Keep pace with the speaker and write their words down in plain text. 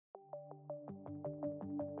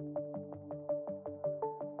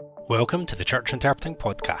Welcome to the Church Interpreting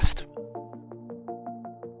Podcast.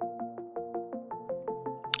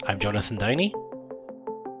 I'm Jonathan Downey.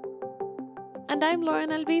 And I'm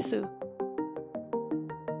Lauren Albisu.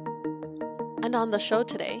 And on the show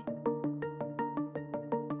today,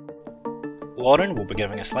 Lauren will be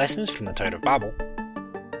giving us lessons from the Tower of Babel.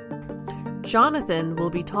 Jonathan will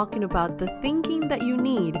be talking about the thinking that you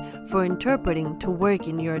need for interpreting to work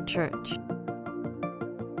in your church.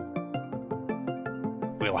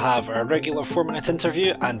 We'll have our regular 4-minute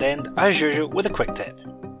interview and end, as usual, with a quick tip.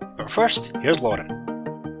 But first, here's Lauren.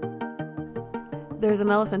 There's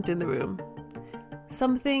an elephant in the room.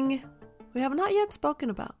 Something we have not yet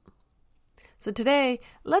spoken about. So today,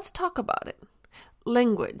 let's talk about it.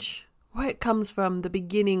 Language. Where it comes from, the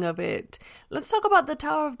beginning of it. Let's talk about the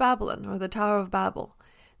Tower of Babylon, or the Tower of Babel.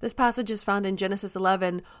 This passage is found in Genesis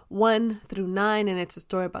 11, 1 through 9, and it's a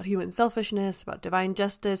story about human selfishness, about divine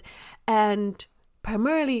justice, and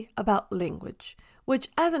primarily about language, which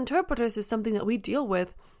as interpreters is something that we deal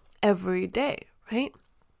with every day, right?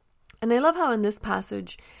 And I love how in this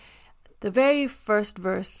passage, the very first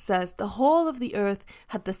verse says, the whole of the earth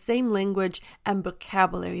had the same language and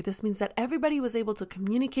vocabulary. This means that everybody was able to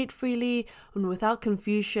communicate freely and without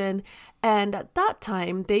confusion. And at that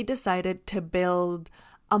time, they decided to build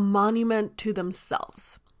a monument to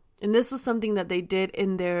themselves. And this was something that they did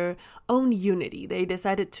in their own unity. They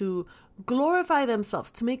decided to glorify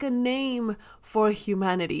themselves, to make a name for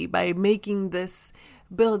humanity by making this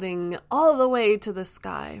building all the way to the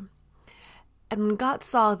sky. And when God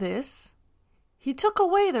saw this, he took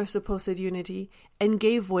away their supposed unity and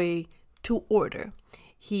gave way to order.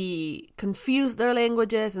 He confused their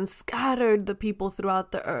languages and scattered the people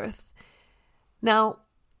throughout the earth. Now,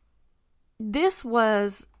 this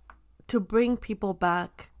was to bring people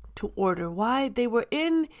back to order. Why? They were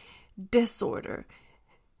in disorder.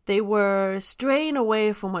 They were straying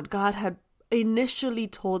away from what God had initially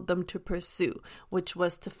told them to pursue, which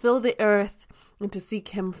was to fill the earth and to seek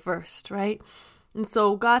him first, right? And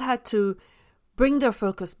so God had to bring their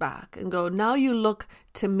focus back and go, now you look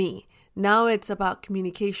to me. Now it's about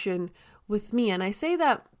communication with me. And I say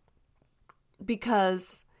that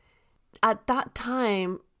because at that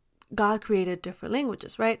time, God created different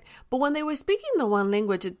languages, right? But when they were speaking the one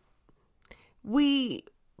language, we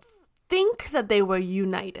think that they were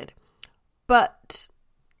united. But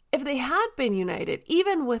if they had been united,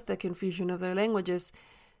 even with the confusion of their languages,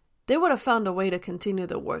 they would have found a way to continue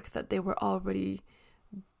the work that they were already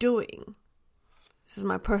doing. This is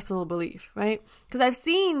my personal belief, right? Because I've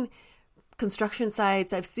seen construction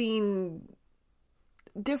sites, I've seen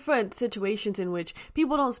different situations in which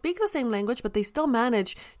people don't speak the same language, but they still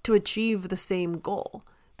manage to achieve the same goal.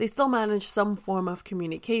 They still manage some form of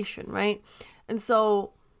communication, right? And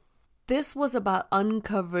so this was about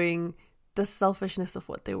uncovering the selfishness of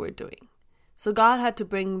what they were doing. So God had to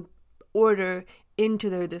bring order into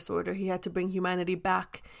their disorder. He had to bring humanity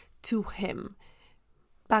back to him,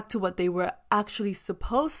 back to what they were actually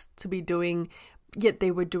supposed to be doing, yet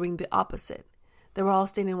they were doing the opposite. They were all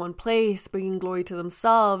staying in one place, bringing glory to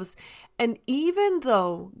themselves. And even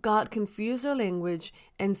though God confused their language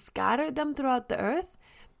and scattered them throughout the earth,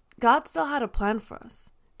 God still had a plan for us.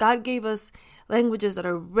 God gave us languages that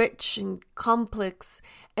are rich and complex.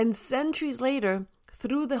 And centuries later,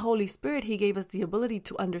 through the Holy Spirit, he gave us the ability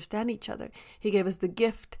to understand each other. He gave us the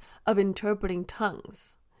gift of interpreting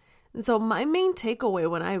tongues. And so my main takeaway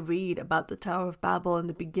when I read about the Tower of Babel and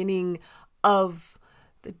the beginning of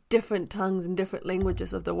the different tongues and different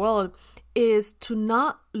languages of the world is to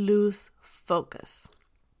not lose focus.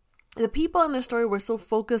 The people in the story were so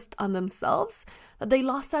focused on themselves that they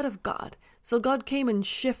lost sight of God. So God came and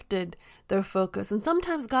shifted their focus. And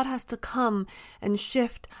sometimes God has to come and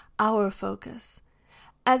shift our focus.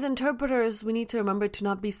 As interpreters, we need to remember to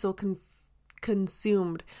not be so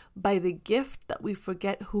consumed by the gift that we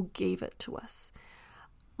forget who gave it to us.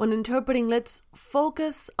 When interpreting, let's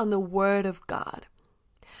focus on the Word of God.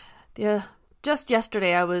 Just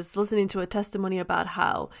yesterday, I was listening to a testimony about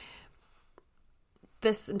how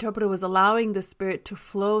this interpreter was allowing the Spirit to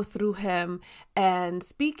flow through him and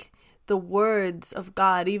speak the words of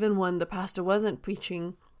God, even when the pastor wasn't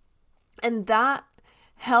preaching. And that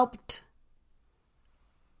helped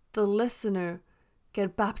the listener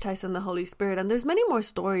get baptized in the Holy Spirit. And there's many more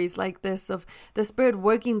stories like this of the Spirit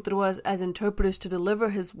working through us as interpreters to deliver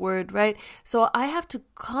his word, right? So I have to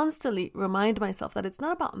constantly remind myself that it's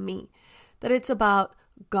not about me, that it's about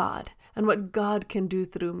God and what God can do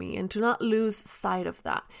through me, and to not lose sight of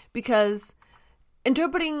that. Because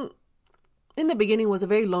interpreting in the beginning was a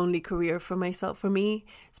very lonely career for myself, for me,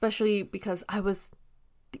 especially because I was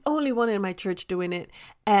the only one in my church doing it.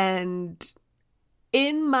 And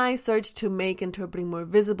in my search to make interpreting more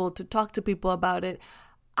visible, to talk to people about it,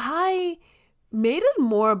 I made it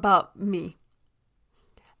more about me.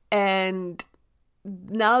 And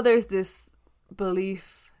now there's this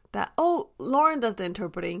belief that, oh, Lauren does the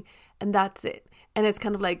interpreting and that's it. And it's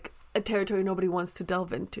kind of like a territory nobody wants to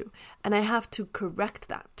delve into. And I have to correct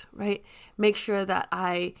that, right? Make sure that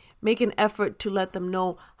I make an effort to let them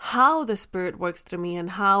know how the Spirit works through me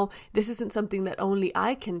and how this isn't something that only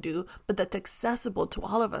I can do, but that's accessible to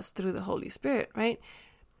all of us through the Holy Spirit, right?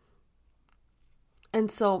 And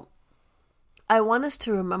so I want us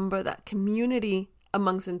to remember that community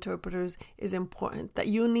amongst interpreters is important, that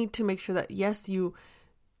you need to make sure that, yes, you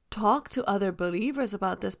talk to other believers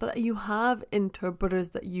about this, but that you have interpreters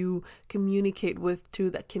that you communicate with too,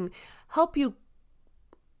 that can help you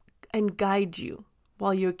and guide you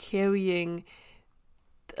while you're carrying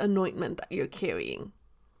the anointment that you're carrying.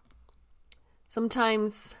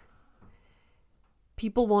 Sometimes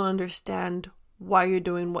people won't understand why you're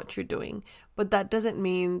doing what you're doing, but that doesn't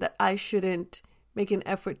mean that I shouldn't make an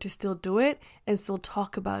effort to still do it and still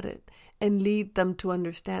talk about it and lead them to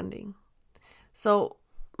understanding. So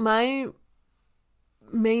my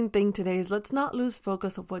main thing today is, let's not lose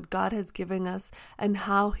focus of what God has given us and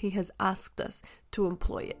how He has asked us to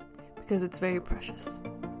employ it, because it's very precious.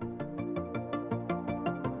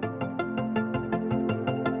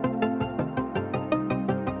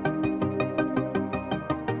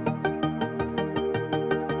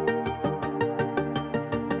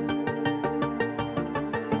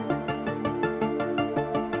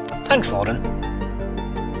 Thanks, Lauren.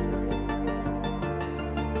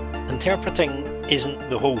 Interpreting isn't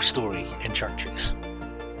the whole story in churches.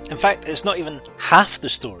 In fact, it's not even half the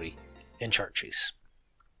story in churches.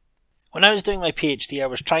 When I was doing my PhD, I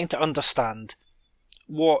was trying to understand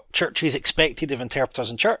what churches expected of interpreters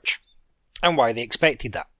in church and why they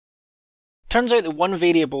expected that. Turns out that one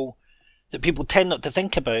variable that people tend not to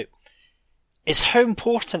think about is how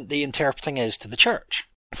important the interpreting is to the church.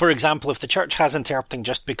 For example, if the church has interpreting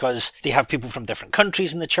just because they have people from different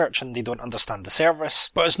countries in the church and they don't understand the service,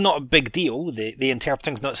 but it's not a big deal, the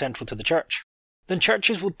interpreting's not central to the church, then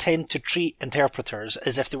churches will tend to treat interpreters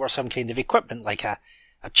as if they were some kind of equipment, like a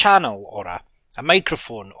channel or a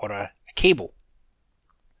microphone or a cable.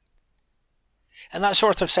 And that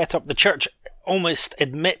sort of setup, the church almost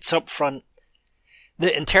admits up front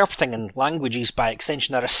that interpreting and languages by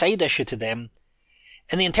extension are a side issue to them,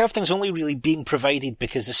 and the interpreting is only really being provided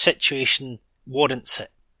because the situation warrants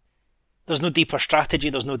it. There's no deeper strategy,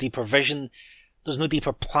 there's no deeper vision, there's no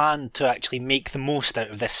deeper plan to actually make the most out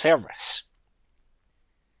of this service.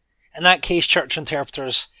 In that case, church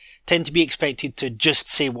interpreters tend to be expected to just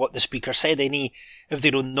say what the speaker said. Any of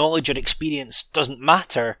their own knowledge or experience doesn't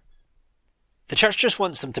matter. The church just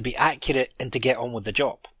wants them to be accurate and to get on with the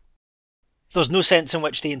job. There's no sense in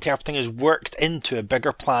which the interpreting is worked into a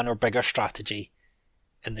bigger plan or bigger strategy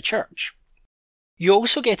in the church. You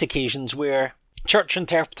also get occasions where church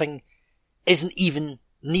interpreting isn't even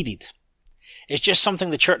needed. It's just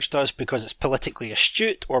something the church does because it's politically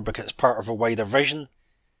astute or because it's part of a wider vision,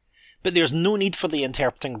 but there's no need for the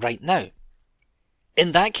interpreting right now.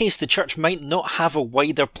 In that case, the church might not have a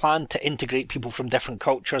wider plan to integrate people from different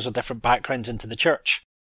cultures or different backgrounds into the church.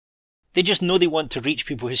 They just know they want to reach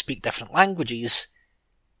people who speak different languages,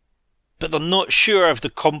 but they're not sure of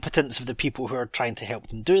the competence of the people who are trying to help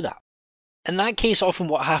them do that. In that case, often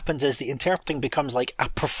what happens is the interpreting becomes like a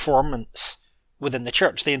performance within the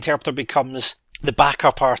church. The interpreter becomes the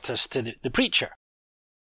backup artist to the preacher.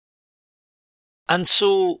 And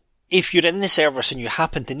so, if you're in the service and you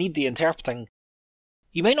happen to need the interpreting,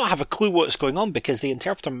 you might not have a clue what's going on because the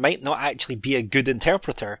interpreter might not actually be a good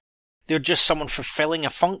interpreter. They're just someone fulfilling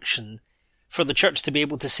a function for the church to be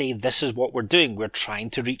able to say, this is what we're doing. We're trying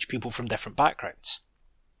to reach people from different backgrounds.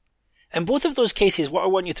 In both of those cases, what I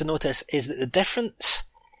want you to notice is that the difference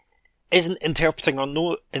isn't interpreting or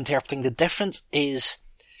no interpreting. The difference is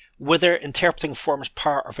whether interpreting forms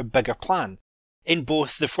part of a bigger plan. In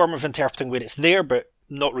both the form of interpreting where it's there but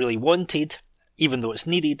not really wanted, even though it's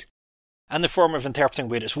needed, and the form of interpreting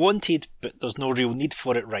where it's wanted but there's no real need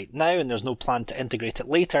for it right now and there's no plan to integrate it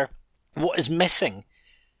later, what is missing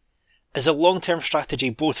is a long-term strategy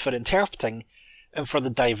both for interpreting and for the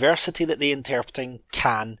diversity that the interpreting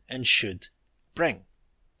can and should bring.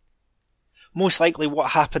 Most likely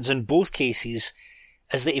what happens in both cases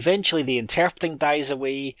is that eventually the interpreting dies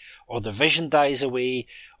away, or the vision dies away,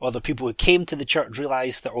 or the people who came to the church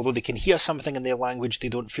realise that although they can hear something in their language, they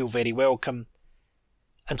don't feel very welcome,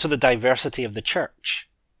 and so the diversity of the church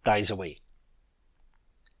dies away.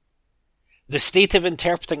 The state of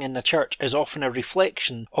interpreting in the church is often a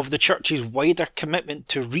reflection of the church's wider commitment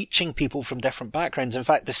to reaching people from different backgrounds. In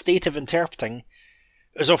fact, the state of interpreting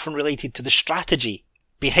is often related to the strategy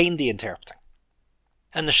behind the interpreting,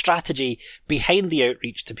 and the strategy behind the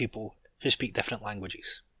outreach to people who speak different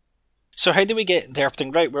languages. So how do we get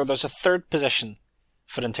interpreting right? Well, there's a third position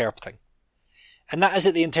for interpreting. And that is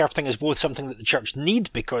that the interpreting is both something that the church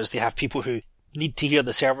need because they have people who need to hear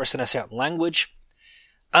the service in a certain language,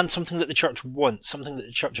 and something that the church wants, something that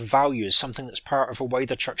the church values, something that's part of a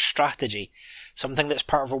wider church strategy, something that's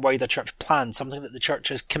part of a wider church plan, something that the church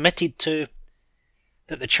is committed to,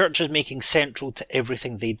 that the church is making central to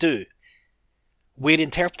everything they do. Where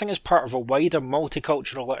interpreting is part of a wider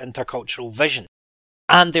multicultural or intercultural vision.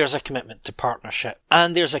 And there's a commitment to partnership,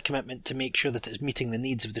 and there's a commitment to make sure that it's meeting the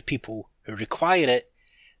needs of the people who require it,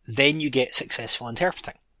 then you get successful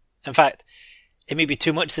interpreting. In fact, it may be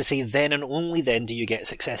too much to say then and only then do you get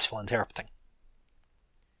successful interpreting.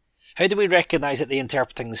 How do we recognise that the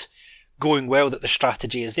interpreting's going well, that the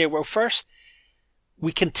strategy is there? Well, first,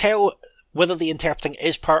 we can tell whether the interpreting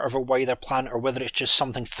is part of a wider plan or whether it's just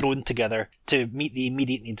something thrown together to meet the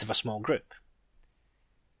immediate needs of a small group.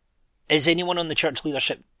 Is anyone on the church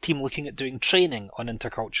leadership team looking at doing training on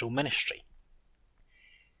intercultural ministry?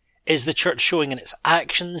 Is the church showing in its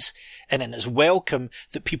actions and in its welcome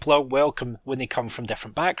that people are welcome when they come from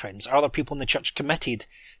different backgrounds? Are there people in the church committed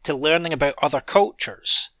to learning about other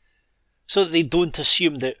cultures so that they don't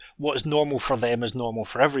assume that what is normal for them is normal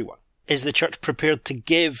for everyone? Is the church prepared to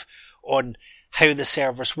give on how the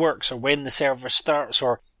service works or when the service starts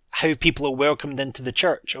or how people are welcomed into the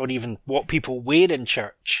church or even what people wear in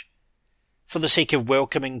church for the sake of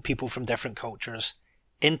welcoming people from different cultures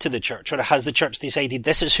into the church? Or has the church decided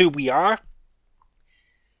this is who we are,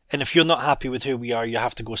 and if you're not happy with who we are, you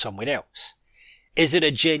have to go somewhere else? Is it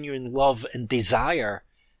a genuine love and desire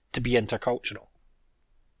to be intercultural?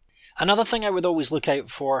 Another thing I would always look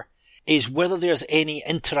out for is whether there's any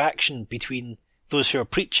interaction between those who are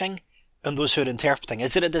preaching and those who are interpreting.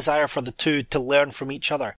 Is there a desire for the two to learn from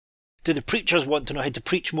each other? Do the preachers want to know how to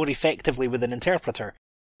preach more effectively with an interpreter?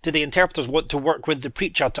 Do the interpreters want to work with the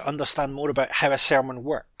preacher to understand more about how a sermon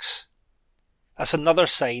works? That's another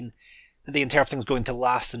sign that the interpreting is going to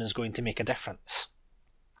last and is going to make a difference.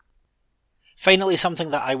 Finally, something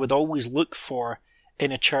that I would always look for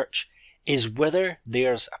in a church is whether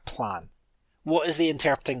there's a plan. What is the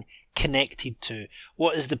interpreting connected to?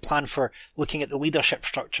 What is the plan for looking at the leadership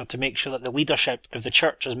structure to make sure that the leadership of the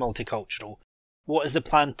church is multicultural? What is the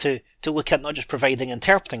plan to look at not just providing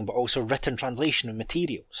interpreting, but also written translation of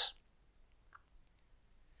materials?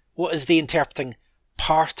 What is the interpreting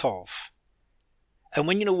part of? And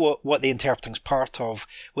when you know what the interpreting's part of,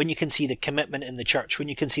 when you can see the commitment in the church, when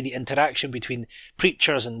you can see the interaction between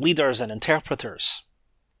preachers and leaders and interpreters,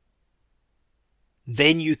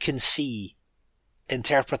 then you can see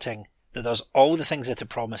interpreting that does all the things that it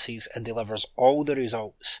promises and delivers all the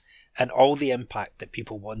results and all the impact that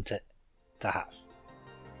people want it to have.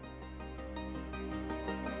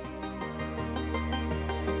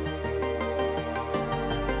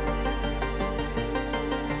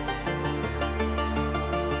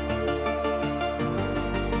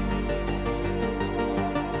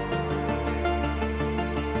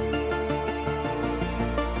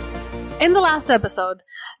 In the last episode,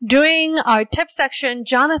 during our tip section,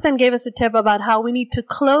 Jonathan gave us a tip about how we need to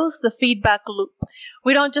close the feedback loop.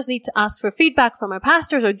 We don't just need to ask for feedback from our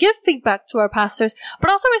pastors or give feedback to our pastors,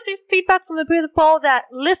 but also receive feedback from the people that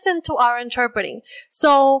listen to our interpreting.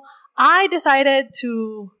 So I decided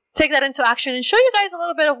to take that into action and show you guys a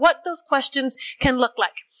little bit of what those questions can look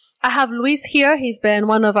like. I have Luis here. He's been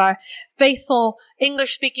one of our faithful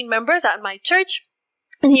English-speaking members at my church,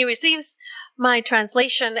 and he receives my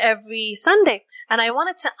translation every Sunday. And I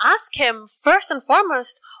wanted to ask him, first and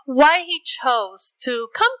foremost, why he chose to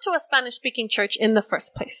come to a Spanish-speaking church in the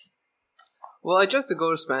first place. Well, I chose to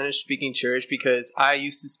go to Spanish-speaking church because I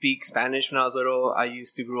used to speak Spanish when I was little. I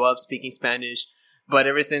used to grow up speaking Spanish. But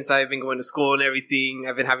ever since I've been going to school and everything,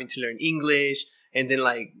 I've been having to learn English. And then,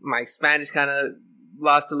 my Spanish kind of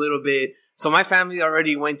lost a little bit. So my family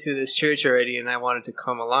already went to this church already, and I wanted to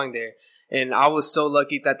come along there. And I was so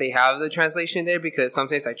lucky that they have the translation there, because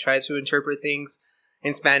sometimes I try to interpret things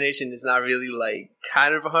in Spanish and it's not really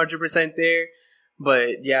kind of 100% there.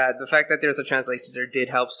 But yeah, the fact that there's a translation there did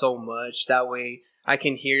help so much. That way I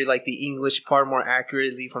can hear the English part more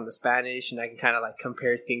accurately from the Spanish, and I can kind of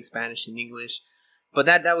compare things Spanish and English. But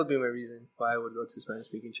that would be my reason why I would go to Spanish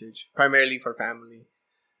speaking church, primarily for family.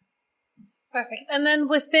 Perfect. And then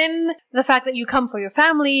within the fact that you come for your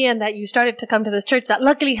family and that you started to come to this church that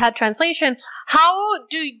luckily had translation, how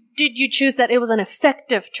did you choose that it was an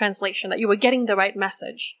effective translation, that you were getting the right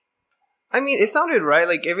message? I mean, it sounded right.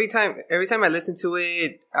 Like every time I listen to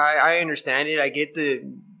it, I understand it. I get the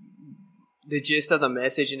gist of the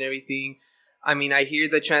message and everything. I mean, I hear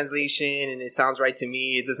the translation and it sounds right to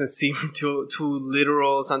me. It doesn't seem too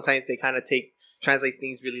literal. Sometimes they kind of translate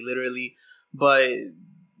things really literally, but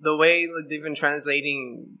the way they've been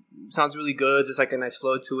translating sounds really good. There's like a nice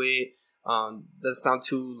flow to it. Doesn't sound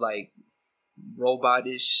too like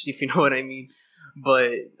robotish, if you know what I mean.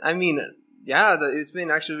 But I mean, yeah, it's been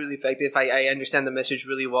actually really effective. I understand the message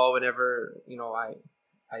really well whenever, I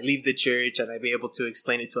leave the church and I be able to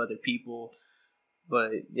explain it to other people.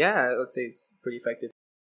 But yeah, let's say it's pretty effective.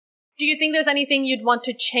 Do you think there's anything you'd want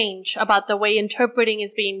to change about the way interpreting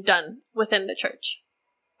is being done within the church?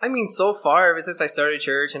 I mean, so far, ever since I started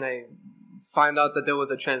church and I found out that there was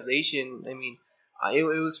a translation, I mean, it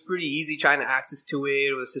was pretty easy trying to access to it.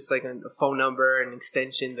 It was just like a phone number, an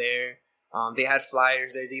extension there. They had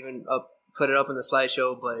flyers. There's even put it up in the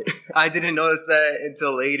slideshow, but I didn't notice that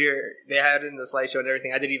until later. They had it in the slideshow and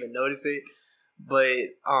everything. I didn't even notice it. But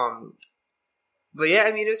yeah,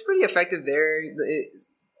 I mean, it was pretty effective there.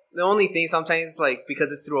 The only thing sometimes, like,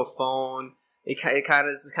 because it's through a phone, It kind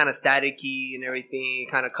of staticky and everything.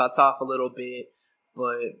 It kind of cuts off a little bit,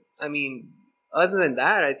 but I mean, other than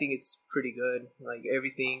that, I think it's pretty good. Like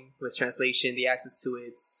everything with translation, the access to it,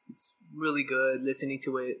 it's really good. Listening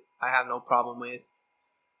to it, I have no problem with.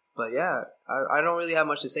 But yeah, I don't really have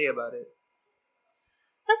much to say about it.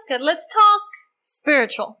 That's good. Let's talk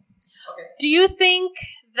spiritual. Okay. Do you think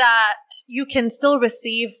that you can still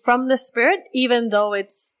receive from the Spirit even though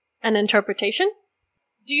it's an interpretation?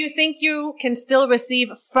 Do you think you can still receive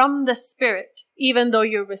from the Spirit, even though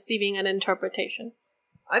you're receiving an interpretation?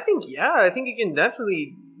 I think you can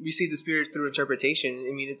definitely receive the Spirit through interpretation.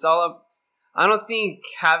 I mean, it's all up. I don't think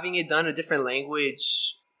having it done in a different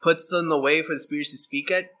language puts in the way for the Spirit to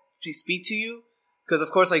speak to you. Because,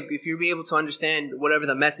 of course, like, if you're able to understand whatever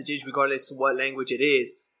the message is, regardless of what language it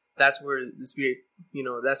is, that's where the Spirit,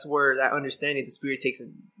 that's where that understanding, the Spirit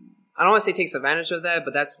I don't want to say takes advantage of that,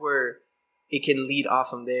 but that's where it can lead off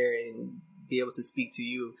from there and be able to speak to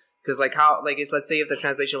you. Because let's say if the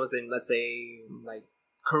translation was in, let's say, like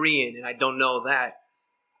Korean, and I don't know that,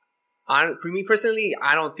 for me personally,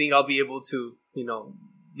 I don't think I'll be able to,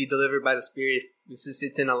 be delivered by the Spirit if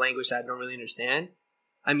it's in a language that I don't really understand.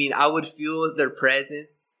 I mean, I would feel their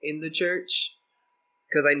presence in the church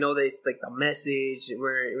because I know that it's like the message.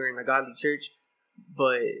 We're in a godly church,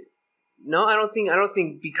 but no, I don't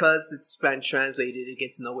think because it's been translated, it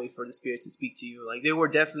gets in the way for the Spirit to speak to you. Like, there were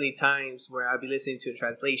definitely times where I'd be listening to a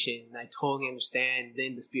translation and I totally understand.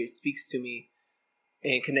 Then the Spirit speaks to me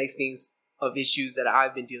and connects things of issues that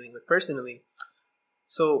I've been dealing with personally.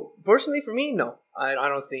 So, personally, for me, no, I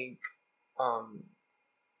don't think,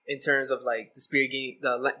 in terms of like the Spirit getting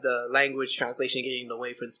the language translation getting in the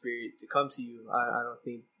way for the Spirit to come to you, I don't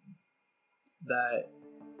think that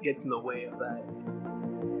gets in the way of that.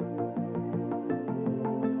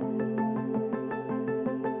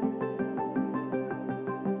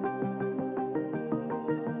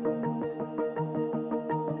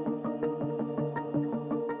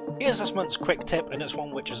 Here's this month's quick tip, and it's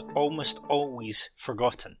one which is almost always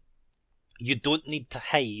forgotten. You don't need to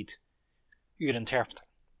hide your interpreting.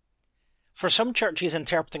 For some churches,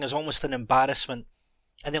 interpreting is almost an embarrassment,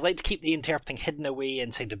 and they like to keep the interpreting hidden away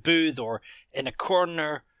inside a booth or in a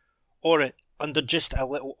corner or under just a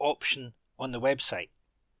little option on the website.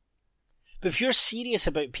 But if you're serious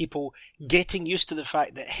about people getting used to the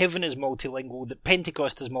fact that heaven is multilingual, that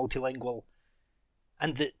Pentecost is multilingual,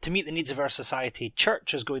 and that to meet the needs of our society,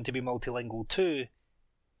 church is going to be multilingual too,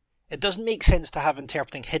 it doesn't make sense to have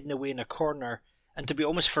interpreting hidden away in a corner and to be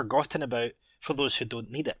almost forgotten about for those who don't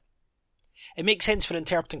need it. It makes sense for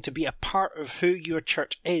interpreting to be a part of who your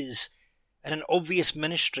church is and an obvious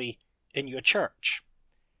ministry in your church.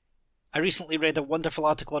 I recently read a wonderful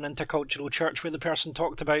article on Intercultural Church where the person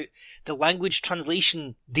talked about the language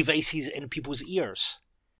translation devices in people's ears.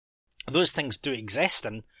 Those things do exist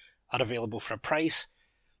and are available for a price,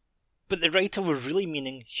 but the writer was really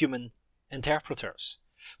meaning human interpreters.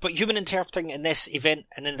 But human interpreting in this event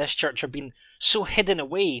and in this church have been so hidden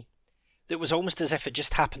away that it was almost as if it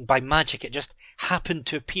just happened by magic. It just happened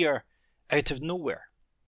to appear out of nowhere.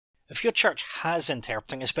 If your church has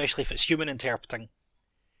interpreting, especially if it's human interpreting,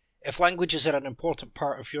 if languages are an important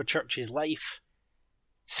part of your church's life,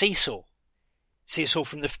 say so. Say so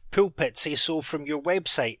from the pulpit, say so from your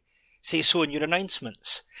website, say so in your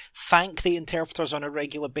announcements. Thank the interpreters on a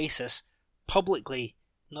regular basis, publicly,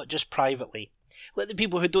 not just privately. Let the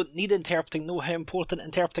people who don't need interpreting know how important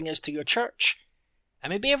interpreting is to your church.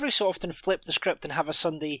 And maybe every so often flip the script and have a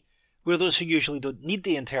Sunday where those who usually don't need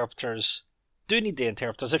the interpreters do need the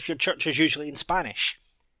interpreters if your church is usually in Spanish.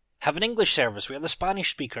 Have an English service where the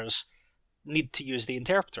Spanish speakers need to use the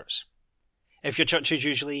interpreters. If your church is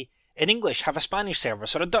usually in English, have a Spanish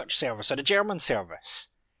service or a Dutch service or a German service.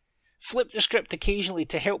 Flip the script occasionally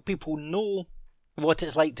to help people know what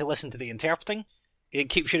it's like to listen to the interpreting. It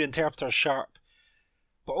keeps your interpreters sharp,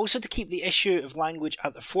 but also to keep the issue of language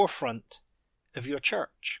at the forefront of your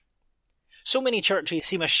church. So many churches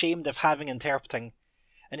seem ashamed of having interpreting,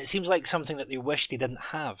 and it seems like something that they wish they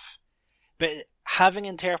didn't have. But having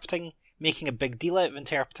interpreting, making a big deal out of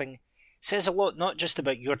interpreting, says a lot not just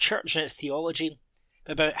about your church and its theology,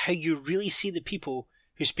 but about how you really see the people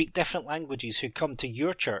who speak different languages who come to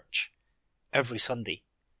your church every Sunday.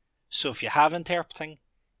 So if you have interpreting,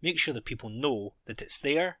 make sure that people know that it's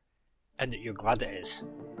there and that you're glad it is.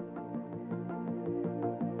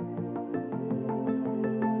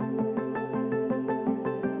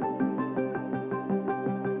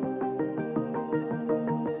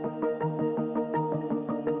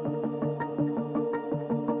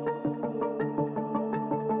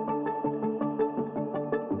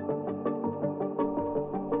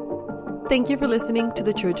 Thank you for listening to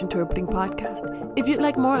the Church Interpreting Podcast. If you'd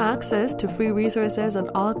like more access to free resources on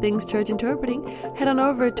all things church interpreting, head on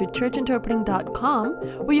over to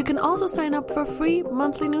churchinterpreting.com, where you can also sign up for a free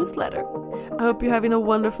monthly newsletter. I hope you're having a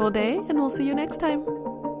wonderful day, and we'll see you next time.